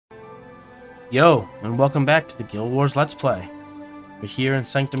Yo, and welcome back to the Guild Wars Let's Play. We're here in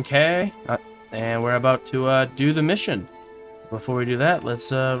Sanctum K, and we're about to do the mission. Before we do that,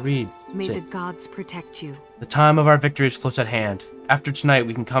 let's read. May the gods protect you. The time of our victory is close at hand. After tonight,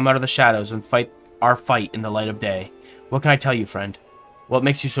 we can come out of the shadows and fight our fight in the light of day. What can I tell you, friend? What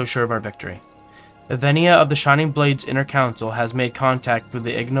makes you so sure of our victory? Evenia of the Shining Blade's Inner Council has made contact with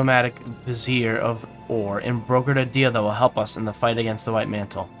the enigmatic Vizier of Or and brokered a deal that will help us in the fight against the White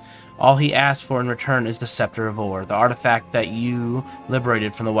Mantle. All he asks for in return is the Scepter of Or, the artifact that you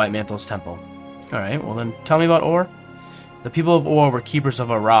liberated from the White Mantle's temple. Alright, well then tell me about Or. The people of Or were keepers of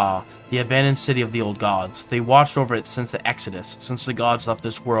Ara, the abandoned city of the old gods. They watched over it since the Exodus, since the gods left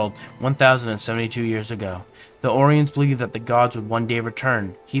this world 1,072 years ago. The Orians believed that the gods would one day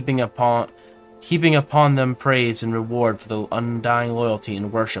return, heaping upon them praise and reward for the undying loyalty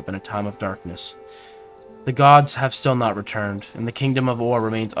and worship in a time of darkness. The gods have still not returned, and the kingdom of Or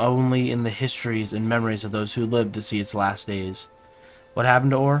remains only in the histories and memories of those who lived to see its last days. What happened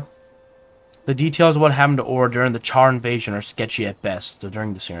to Or? The details of what happened to Or during the Char invasion are sketchy at best, so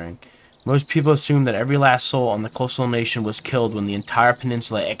during this hearing. Most people assume that every last soul on the coastal nation was killed when the entire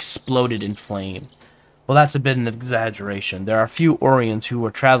peninsula exploded in flame. Well, that's a bit of an exaggeration. There are a few Orians who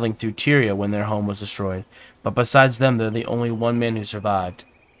were traveling through Tyria when their home was destroyed, but besides them, they're the only one man who survived.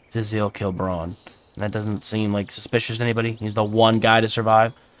 Vizier Kilbron. And that doesn't seem like suspicious to anybody. He's the one guy to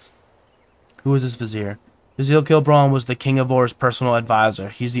survive. Who is this Vizier? Vizier Kilbron was the King of Or's personal advisor.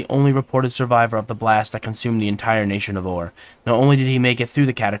 He's the only reported survivor of the blast that consumed the entire nation of Or. Not only did he make it through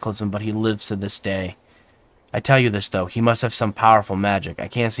the cataclysm, but he lives to this day. I tell you this, though. He must have some powerful magic. I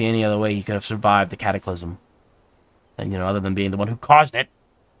can't see any other way he could have survived the cataclysm. And, other than being the one who caused it.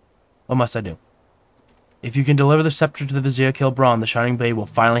 What must I do? If you can deliver the scepter to the Vizier Kilbron, the Shining Blade will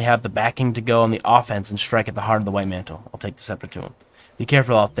finally have the backing to go on the offense and strike at the heart of the White Mantle. I'll take the scepter to him. Be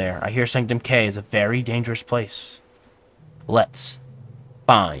careful out there. I hear Sanctum K is a very dangerous place. Let's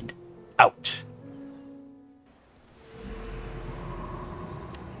find out.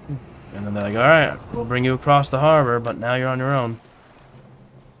 And then they're like, alright, we'll bring you across the harbor, but now you're on your own.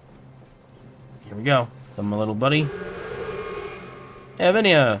 Here we go. Come, my little buddy. Hey,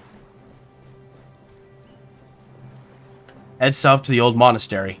 Evenia. Head south to the old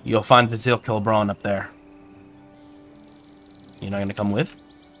monastery. You'll find Vizier Kilbron up there. You're not going to come with?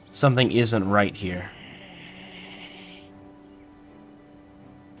 Something isn't right here.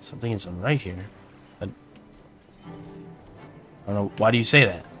 Something isn't right here. I don't know. Why do you say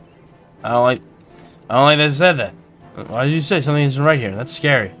that? I don't like that you said that. Why did you say something isn't right here? That's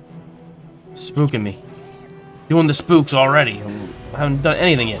scary. Spooking me. Doing the spooks already. I haven't done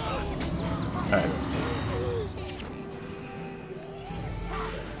anything yet. Alright.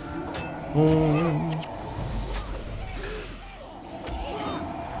 Boom.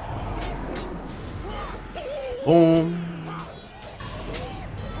 Boom.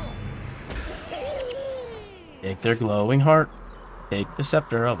 Take their glowing heart. Take the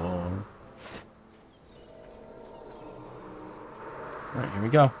scepter of Or. Alright, here we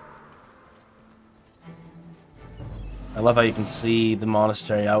go. I love how you can see the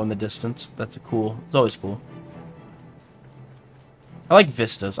monastery out in the distance. That's cool. It's always cool. I like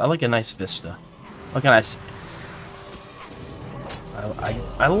vistas. I like a nice vista. Look at nice.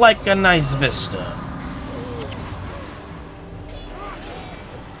 I like a nice vista.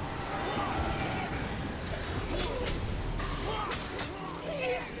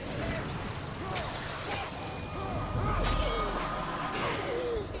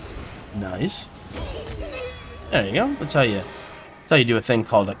 Nice. There you go. That's how you do a thing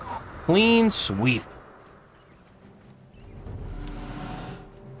called a clean sweep.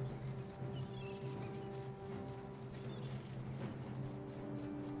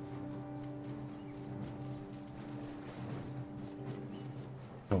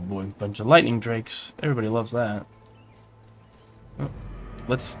 Oh boy, bunch of lightning drakes. Everybody loves that. Oh,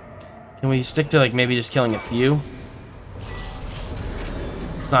 can we stick to like maybe just killing a few?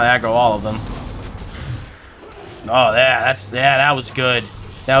 Let's not aggro all of them. Oh, yeah, that was good.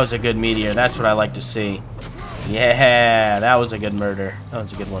 That was a good meteor. That's what I like to see. Yeah, that was a good murder. That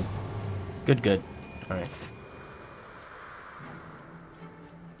was a good one. Good. All right.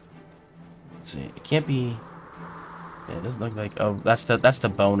 Let's see. It can't be. Yeah, it doesn't look like. Oh, that's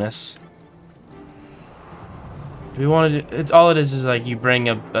the bonus. Do we want to do? It's all it is like you bring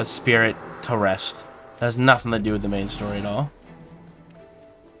a spirit to rest. It has nothing to do with the main story at all.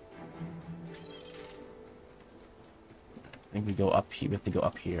 I think we go up here. We have to go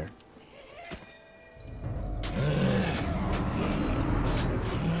up here.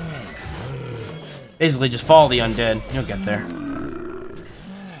 Basically, just follow the undead. You'll get there.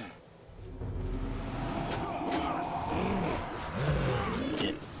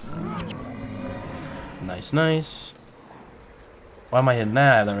 Nice, nice. Why am I hitting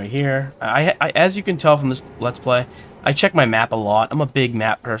that? They're right here. As you can tell from this Let's Play, I check my map a lot. I'm a big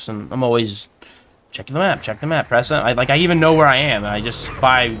map person. I'm always checking the map, press it. I even know where I am. I just,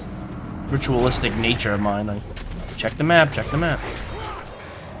 by ritualistic nature of mine, I check the map,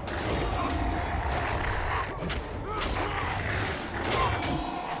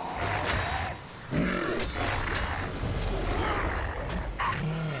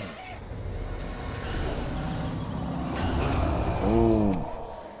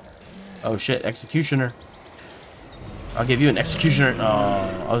 Oh shit, executioner. I'll give you an executioner.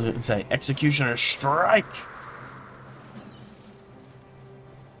 Oh, I was gonna say executioner strike.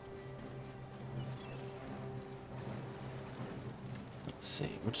 Let's see,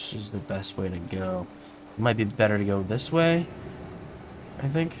 which is the best way to go? It might be better to go this way, I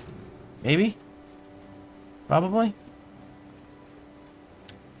think. Maybe? Probably?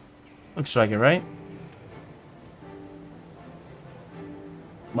 Looks like it, right?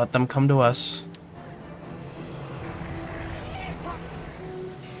 Let them come to us.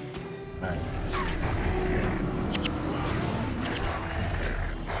 Alright.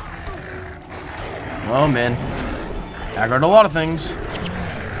 Oh man. Aggroed a lot of things.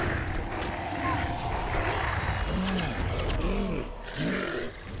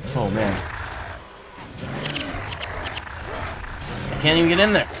 Oh man. I can't even get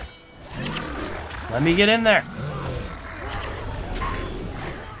in there. Let me get in there.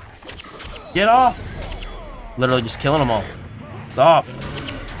 Get off! Literally just killing them all. Stop.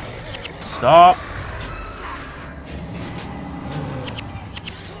 Stop.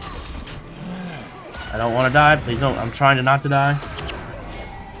 I don't want to die. Please don't. I'm trying to not to die.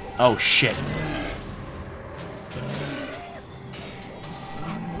 Oh, shit.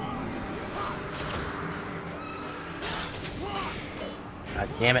 God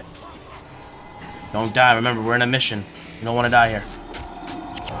damn it. Don't die. Remember, we're in a mission. You don't want to die here.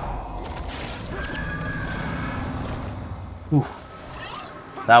 Whew.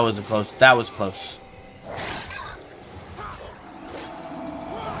 That was a close. That was close.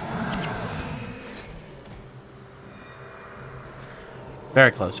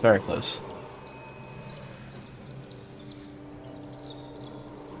 Very close. Very close.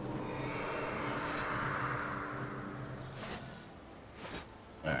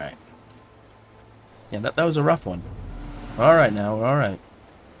 All right. Yeah, that was a rough one. All right, now we're all right.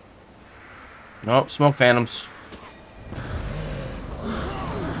 Nope, smoke phantoms.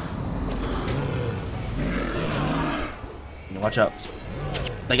 Watch out.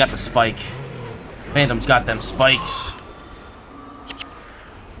 They got the spike. Phantom's got them spikes.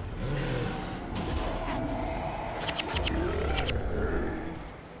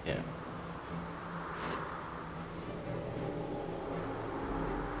 Yeah.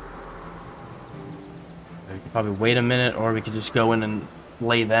 We could probably wait a minute, or we could just go in and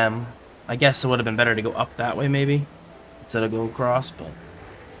lay them. I guess it would have been better to go up that way, maybe, instead of go across, but...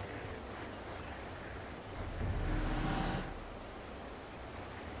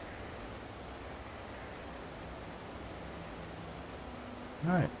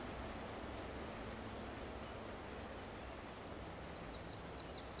 Alright.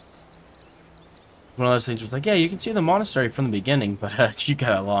 One of those things was like, yeah, you can see the monastery from the beginning, but you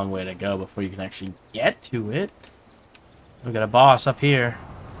got a long way to go before you can actually get to it. We got a boss up here.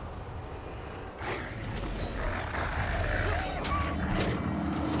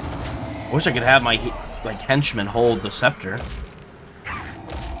 I wish I could have my henchman hold the scepter.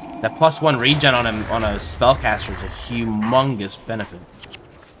 That +1 regen on a spellcaster is a humongous benefit.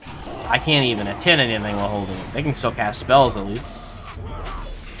 I can't even hit anything while holding it. They can still cast spells at least.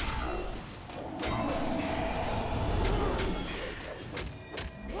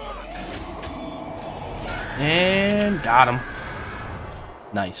 And got him.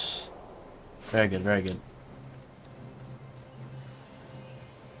 Nice. Very good, very good.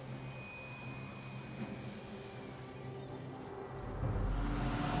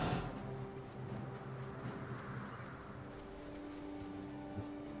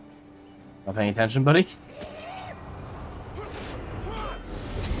 Not paying attention, buddy?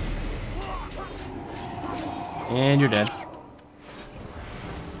 And you're dead.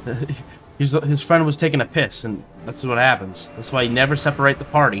 His friend was taking a piss, and that's what happens. That's why you never separate the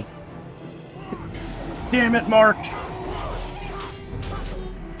party. Damn it, Mark!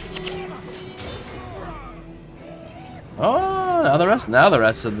 Oh, now the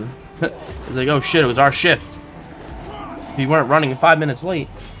rest of the... It's like, oh shit, it was our shift. We weren't running 5 minutes late.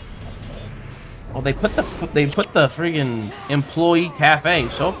 Well, they put the friggin' employee cafe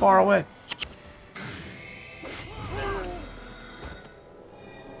so far away.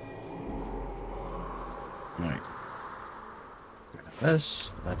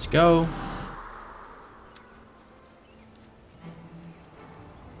 this. Let's go.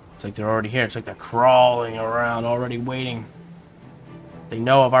 It's like they're already here. It's like they're crawling around, already waiting. They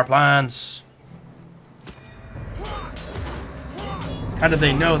know of our plans. How did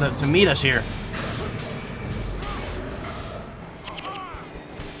they know that to meet us here?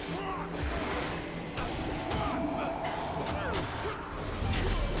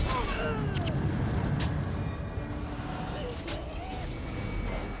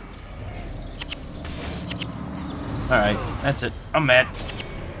 Alright, that's it. I'm mad.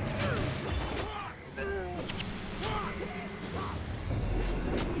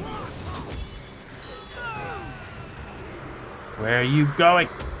 Where are you going?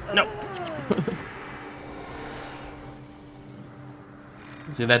 No.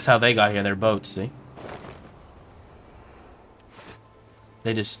 See, that's how they got here. Their boats, see?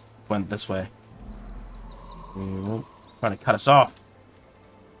 They just went this way. Trying to cut us off.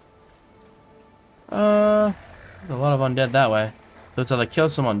 A lot of undead that way. So it's either kill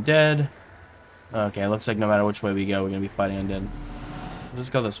some undead. Okay, looks like no matter which way we go, we're gonna be fighting undead. Let's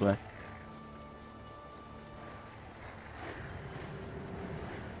go this way.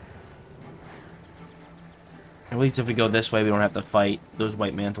 At least if we go this way, we don't have to fight those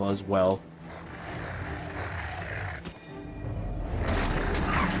white mantle as well.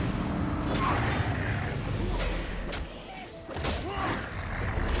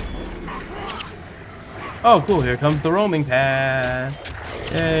 Oh, cool. Here comes the roaming path.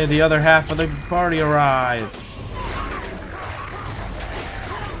 Hey, the other half of the party arrived.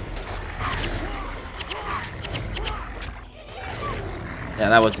 Yeah,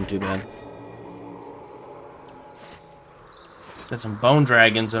 that wasn't too bad. Got some bone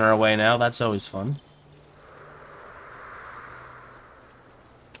dragons in our way now. That's always fun.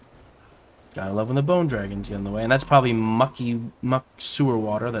 Gotta love when the bone dragons get in the way. And that's probably muck sewer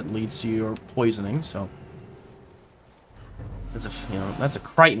water that leads to your poisoning, so... That's a, that's a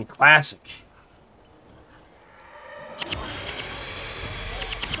Crichton classic.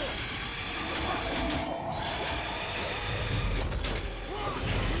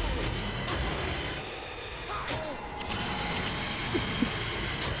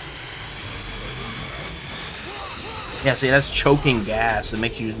 Yeah, see, that's choking gas. It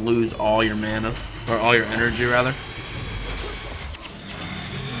makes you just lose all your mana. Or all your energy, rather.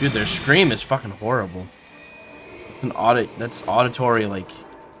 Dude, their scream is fucking horrible. It's an that's auditory, like...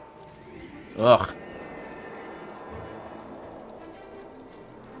 Ugh.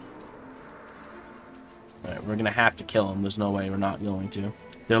 Alright, we're gonna have to kill them. There's no way we're not going to.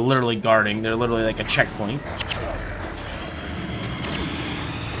 They're literally guarding. They're literally like a checkpoint.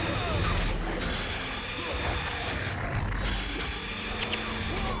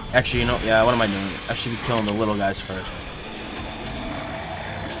 Actually, yeah, what am I doing? I should be killing the little guys first.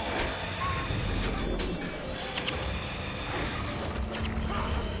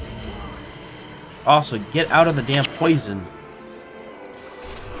 Also, get out of the damn poison.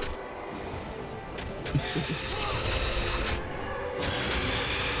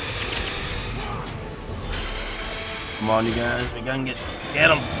 Come on, you guys. We gotta get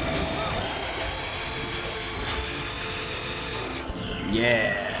them.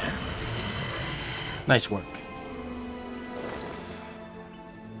 Yeah. Nice work.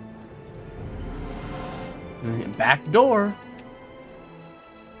 Back door.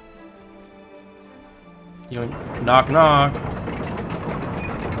 Knock, knock.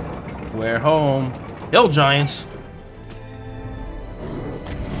 We're home. Hill Giants.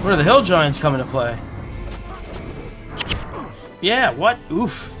 Where are the Hill Giants coming to play? Yeah, what?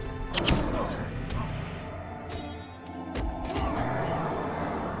 Oof.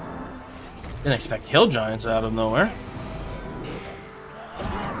 Didn't expect Hill Giants out of nowhere.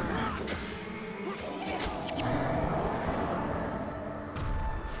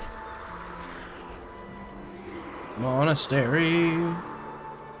 Monastery.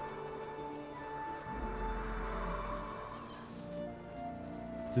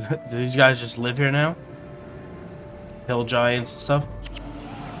 Do these guys just live here now? Hill Giants and stuff?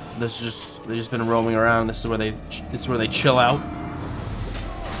 They've just been roaming around. This is where they chill out.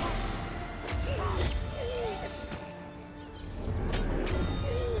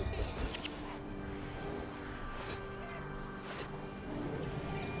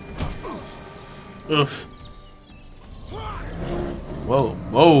 Oof. Whoa,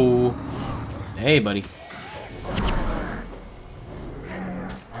 whoa. Hey, buddy. I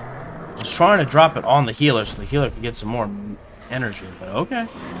was trying to drop it on the healer so the healer could get some more energy, but okay.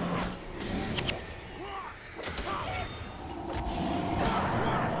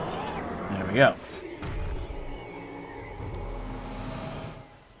 There we go.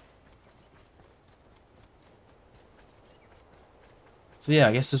 So yeah,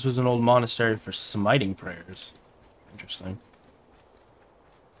 I guess this was an old monastery for smiting prayers. Interesting.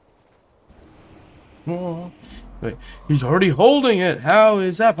 Oh, wait, he's already holding it. How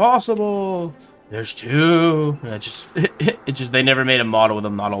is that possible? There's two. It's just they never made a model with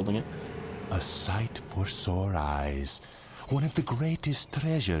him not holding it. A sight for sore eyes. One of the greatest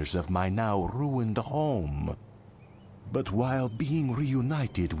treasures of my now ruined home. But while being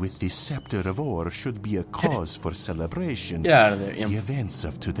reunited with the Scepter of Ore should be a cause for celebration, Get out of there, the events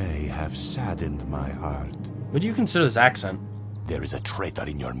of today have saddened my heart. What do you consider this accent? There is a traitor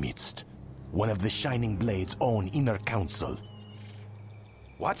in your midst. One of the Shining Blade's own inner council.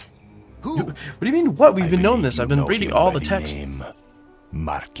 What? Who? What do you mean, what? We've been knowing believe this. you I've been know reading him all by the text. Name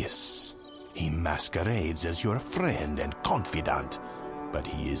Marcus. He masquerades as your friend and confidant, but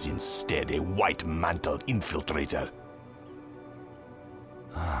he is instead a white-mantled infiltrator.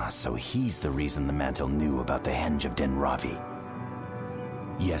 Ah, so he's the reason the Mantle knew about the Henge of Denravi.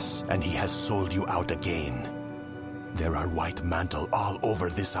 Yes, and he has sold you out again. There are white mantle all over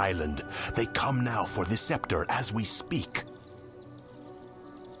this island. They come now for the scepter as we speak.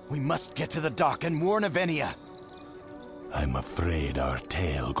 We must get to the dock and warn Avenia. I'm afraid our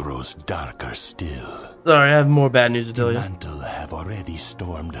tale grows darker still. Sorry, I have more bad news to tell The you. mantle have already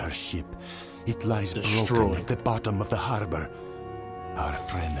stormed our ship. It lies Destroyed. broken at the bottom of the harbor. Our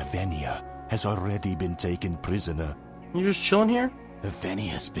friend Avenia has already been taken prisoner. You're just chilling here?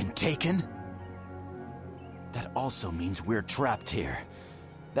 Avenia's been taken? That also means we're trapped here.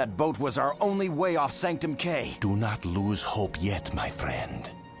 That boat was our only way off Sanctum K. Do not lose hope yet, my friend.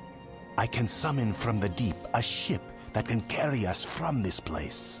 I can summon from the deep a ship that can carry us from this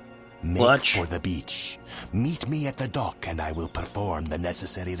place. Make Clutch. for the beach. Meet me at the dock and I will perform the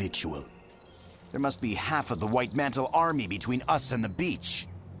necessary ritual. There must be half of the White Mantle army between us and the beach.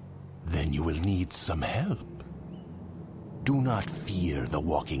 Then you will need some help. Do not fear the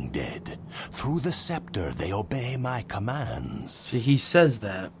walking dead. Through the scepter, they obey my commands. See, he says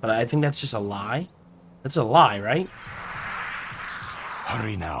that, but I think that's just a lie. That's a lie, right?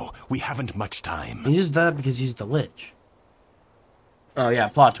 Hurry now. We haven't much time. He does that because he's the Lich. Oh yeah,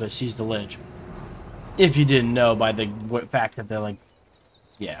 plot twist, he's the Lich. If you didn't know by the fact that they're like...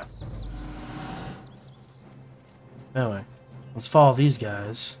 Yeah. Anyway, let's follow these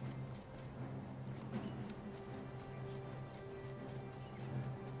guys.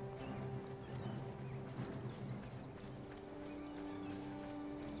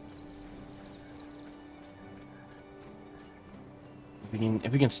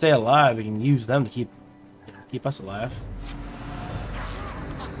 If we can stay alive, we can use them to keep us alive.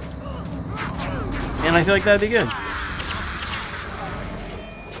 And I feel like that'd be good.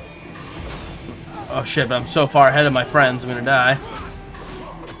 Oh shit, but I'm so far ahead of my friends, I'm gonna die.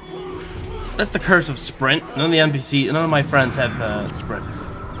 That's the curse of sprint. None of my friends have sprint.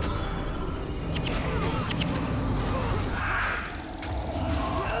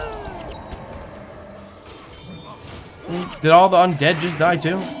 Did all the undead just die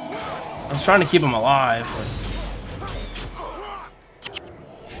too? I was trying to keep them alive, but...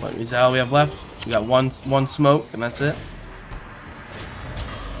 What, is that all we have left? We got one smoke, and that's it.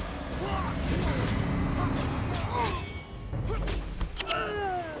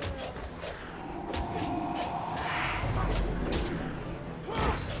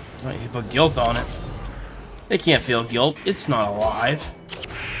 Right, you put guilt on it. They can't feel guilt. It's not alive.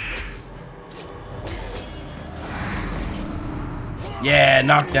 Yeah,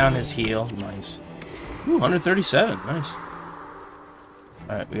 knock down his heal. Nice. Ooh, 137. Nice.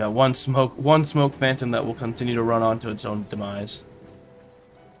 Alright, we got one smoke phantom that will continue to run onto its own demise.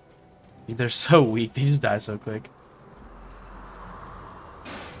 They're so weak. They just die so quick.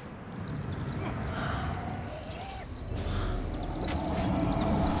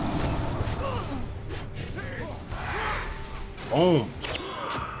 Boom.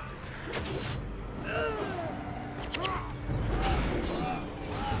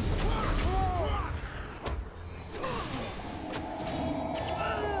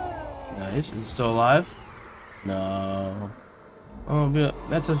 Nice. Is it still alive? No. Oh, good.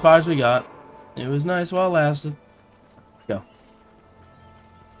 That's as far as we got. It was nice while it lasted. Let's go.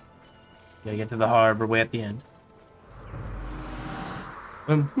 Gotta get to the harbor way at the end.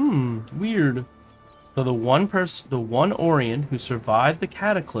 Weird. So the one Orion who survived the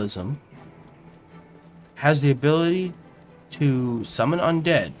cataclysm has the ability to summon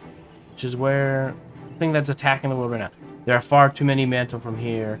undead, which is where the thing that's attacking the world right now. There are far too many mantle from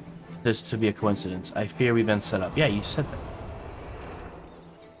here for this to be a coincidence. I fear we've been set up. Yeah, you said that.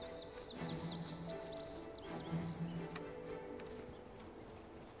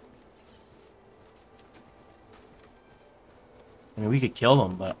 I mean, we could kill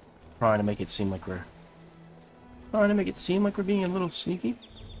them, but I'm trying to make it seem like we're being a little sneaky.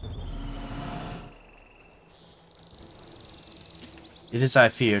 It is I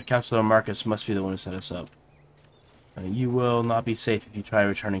fear. Counselor Marcus must be the one who set us up. You will not be safe if you try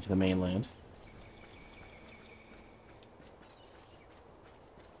returning to the mainland.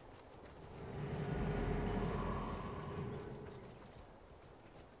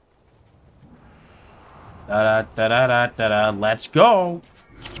 Da da da da da da. Let's go.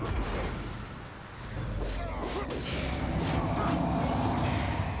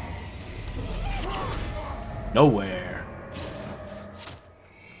 Nowhere.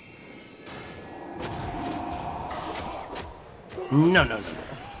 No, no, no,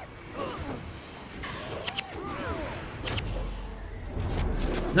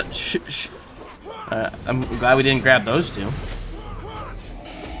 no. I'm glad we didn't grab those two.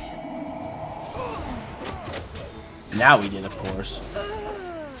 Now we did, of course.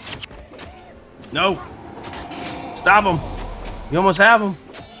 No! Stop him! We almost have him.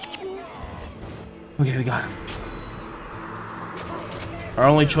 Okay, we got him. Our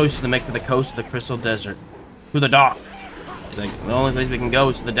only choice is to make for the coast of the Crystal Desert. Through the dock. It's like, the only place we can go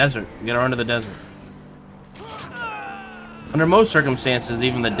is to the desert. We gotta run to the desert. Under most circumstances,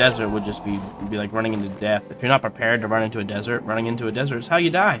 even the desert would just be like running into death. If you're not prepared to run into a desert, running into a desert is how you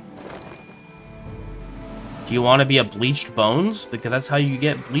die. Do you want to be a bleached bones? Because that's how you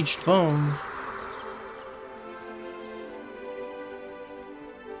get bleached bones.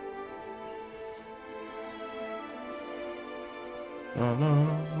 Oh,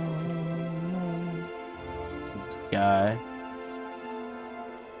 no. This guy.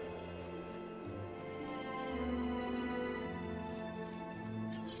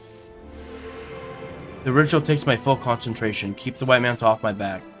 The ritual takes my full concentration. Keep the white mantle off my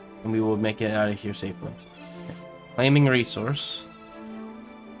back, and we will make it out of here safely. Okay. Claiming resource.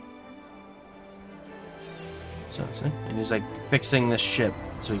 So, and he's like fixing this ship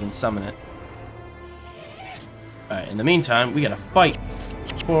so we can summon it. Alright, in the meantime, we gotta fight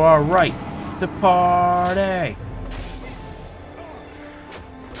for our right to party.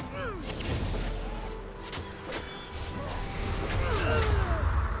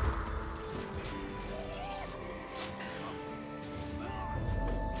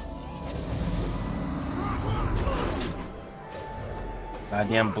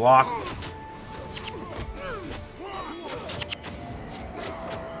 Goddamn block.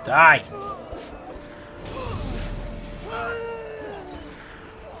 Die.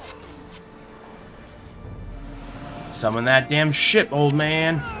 Summon that damn ship, old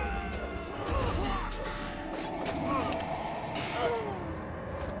man.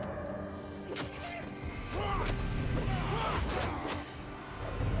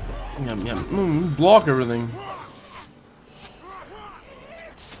 Yum, yum. Block everything.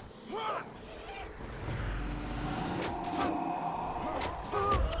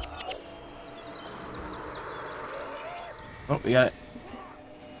 Oh, we got it.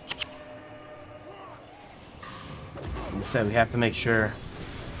 Like I said, we have to make sure.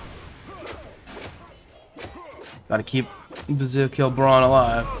 Gotta keep the Zilkill Brawn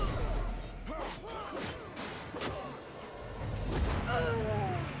alive.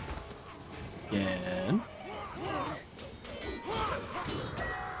 Again.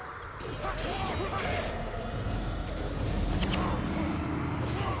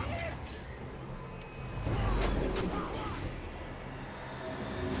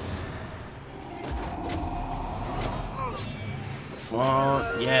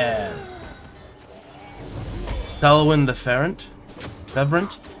 Oh, yeah. Stelwyn the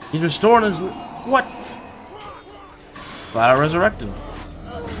Fevrant? He's restored his... What? Flat out resurrected.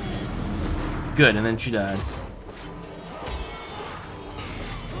 Good, and then she died.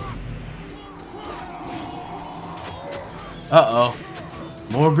 Uh-oh.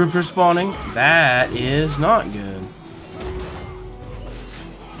 More groups are spawning. That is not good.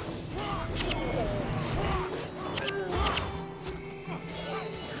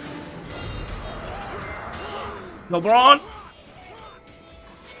 LeBron!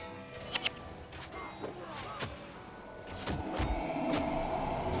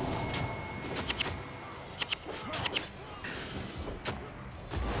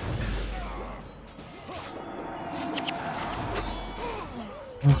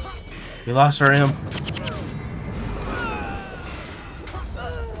 We lost our imp.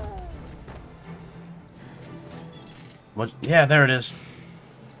 What? Yeah, there it is.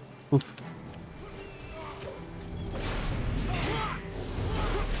 Oof.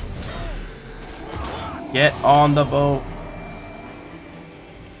 Get on the boat.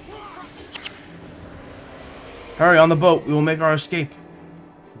 Hurry, on the boat. We will make our escape.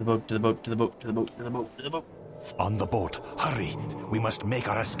 To the boat, to the boat, to the boat, to the boat, to the boat, to the boat. On the boat. Hurry. We must make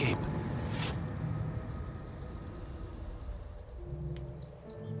our escape.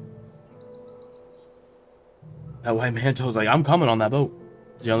 That white mantle's like, I'm coming on that boat.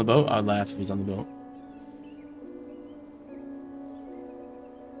 Is he on the boat? I'd laugh if he's on the boat.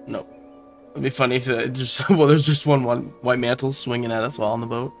 No. It'd be funny if it just, well, there's just one white mantle swinging at us while on the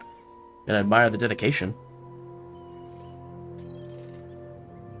boat. And I admire the dedication.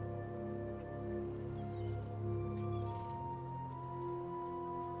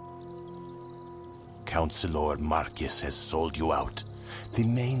 Councilor Marcus has sold you out. The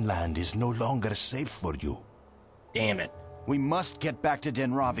mainland is no longer safe for you. Damn it. We must get back to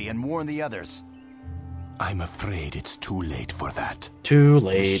Denravi and warn the others. I'm afraid it's too late for that. Too The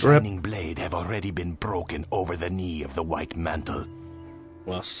late. Shining Blade have already been broken over the knee of the White Mantle.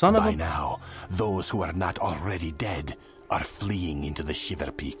 Well, son of By a... now, those who are not already dead are fleeing into the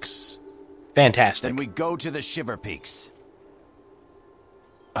Shiver Peaks. Fantastic. Then we go to the Shiver Peaks.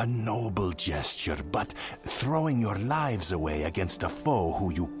 A noble gesture, but throwing your lives away against a foe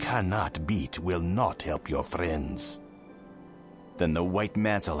who you cannot beat will not help your friends. Then the White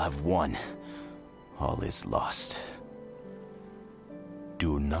Mantle have won. All is lost.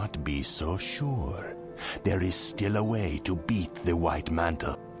 Do not be so sure. There is still a way to beat the White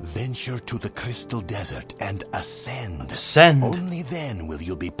Mantle. Venture to the Crystal Desert and ascend. Ascend. Only then will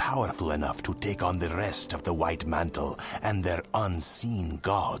you be powerful enough to take on the rest of the White Mantle and their unseen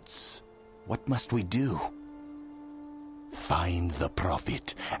gods. What must we do? Find the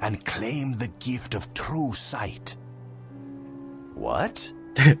Prophet and claim the gift of true sight. What?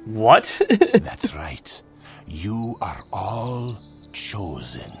 What? That's right. You are all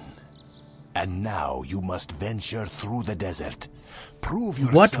chosen. And now you must venture through the desert. Prove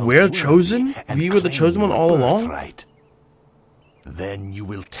yourself. What? We're chosen? and We were the claim chosen one your all along? birthright. Then you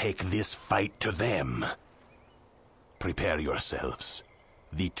will take this fight to them. Prepare yourselves.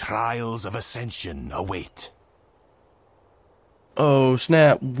 The trials of ascension await. Oh,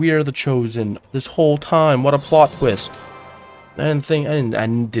 snap. We're the chosen. This whole time. What a plot twist. I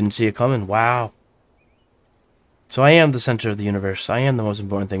didn't see it coming. Wow. So I am the center of the universe. I am the most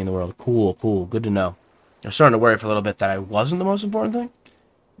important thing in the world. Cool, cool. Good to know. I was starting to worry for a little bit that I wasn't the most important thing.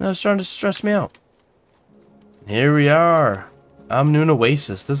 That was starting to stress me out. Here we are. Amnoon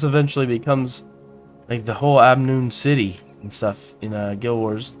Oasis. This eventually becomes like the whole Amnoon city and stuff in Guild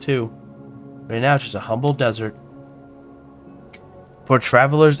Wars 2. Right now it's just a humble desert. For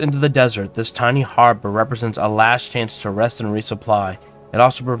travelers into the desert, this tiny harbor represents a last chance to rest and resupply. It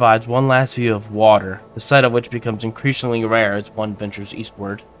also provides one last view of water, the sight of which becomes increasingly rare as one ventures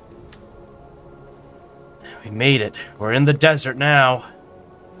eastward. We made it. We're in the desert now.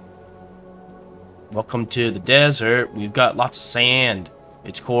 Welcome to the desert. We've got lots of sand.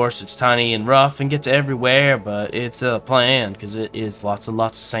 It's coarse, it's tiny and rough and gets everywhere, but it's a plan because it is lots and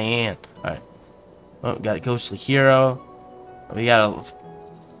lots of sand. Alright. Well, we got a ghostly hero. We got a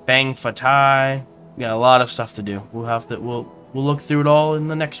Fang Fatai. We got a lot of stuff to do. We'll look through it all in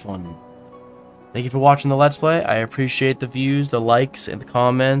the next one. Thank you for watching the Let's Play. I appreciate the views, the likes, and the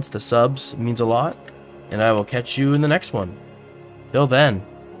comments, the subs. It means a lot. And I will catch you in the next one. Till then,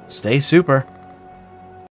 stay super.